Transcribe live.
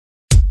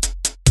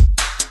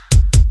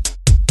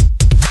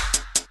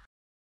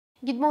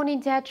Good morning,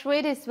 dear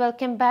traders.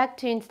 Welcome back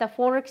to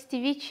Forex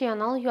TV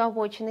channel. You are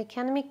watching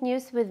economic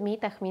news with me,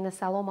 Tahmina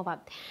Salomova.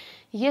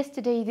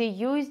 Yesterday, the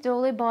US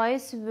dollar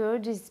buyers were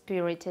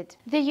dispirited.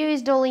 The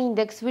US dollar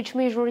index, which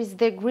measures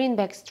the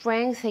greenback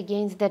strength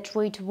against the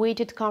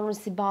trade-weighted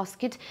currency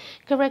basket,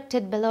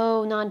 corrected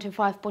below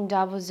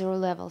 95.00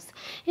 levels.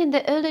 In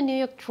the early New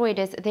York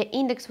traders, the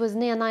index was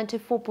near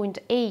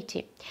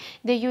 94.80.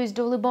 The US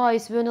dollar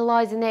buyers were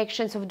analyzing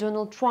actions of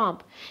Donald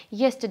Trump.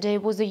 Yesterday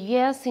was a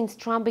year since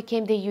Trump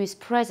became the US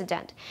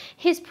president.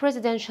 His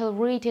presidential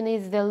rating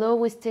is the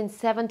lowest in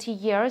 70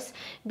 years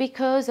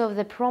because of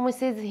the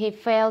promises he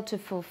failed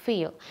to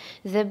fulfill.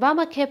 The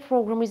Obamacare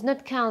program is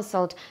not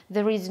cancelled,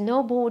 there is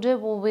no border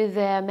wall with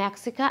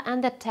Mexico,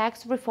 and the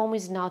tax reform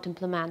is not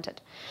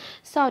implemented.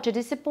 Such a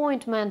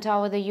disappointment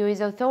over the US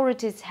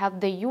authorities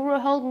helped the euro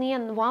hold near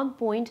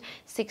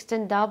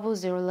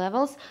 1.1600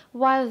 levels,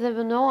 while there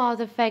were no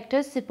other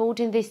factors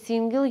supporting the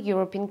single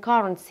European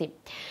currency.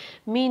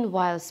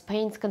 Meanwhile,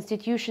 Spain's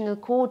constitutional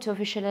court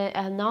officially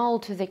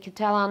annulled the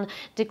Catalan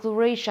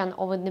Declaration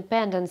of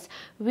Independence,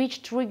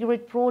 which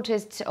triggered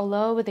protests all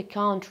over the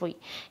country.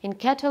 In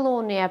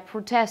Catalonia,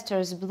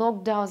 protesters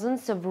blocked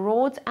dozens of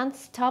roads and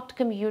stopped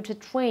commuter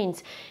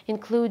trains,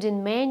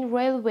 including main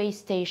railway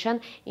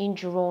station in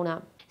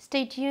Girona.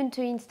 Stay tuned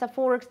to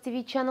Forex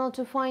TV channel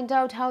to find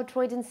out how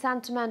trading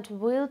sentiment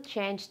will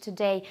change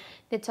today.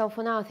 That's all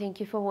for now.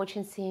 Thank you for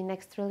watching. See you in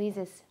next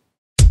releases.